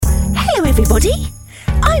everybody.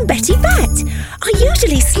 I'm Betty Bat. I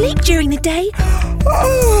usually sleep during the day.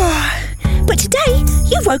 But today,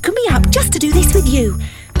 you've woken me up just to do this with you.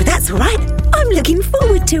 But that's all right. I'm looking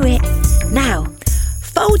forward to it. Now,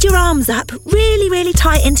 fold your arms up really, really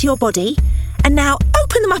tight into your body. And now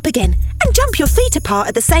open them up again and jump your feet apart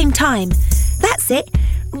at the same time. That's it.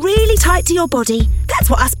 Really tight to your body. That's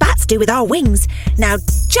what us bats do with our wings. Now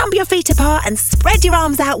jump your feet apart and spread your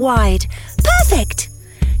arms out wide. Perfect.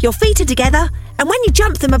 Your feet are together, and when you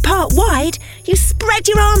jump them apart wide, you spread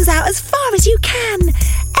your arms out as far as you can.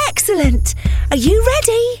 Excellent. Are you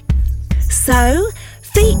ready? So,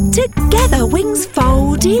 feet together, wings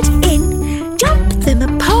folded in. Jump them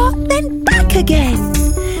apart, then back again.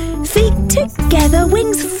 Feet together,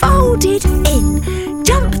 wings folded in.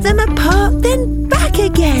 Jump them apart, then back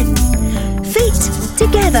again. Feet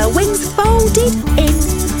together, wings folded in.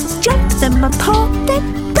 Jump them apart,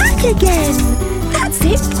 then back again. That's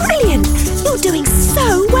it, brilliant. You're doing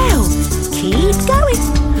so well. Keep going.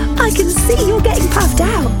 I can see you're getting puffed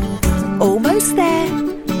out. Almost there.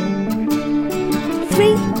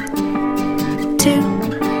 3, 2,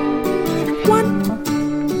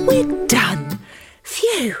 1. We're done.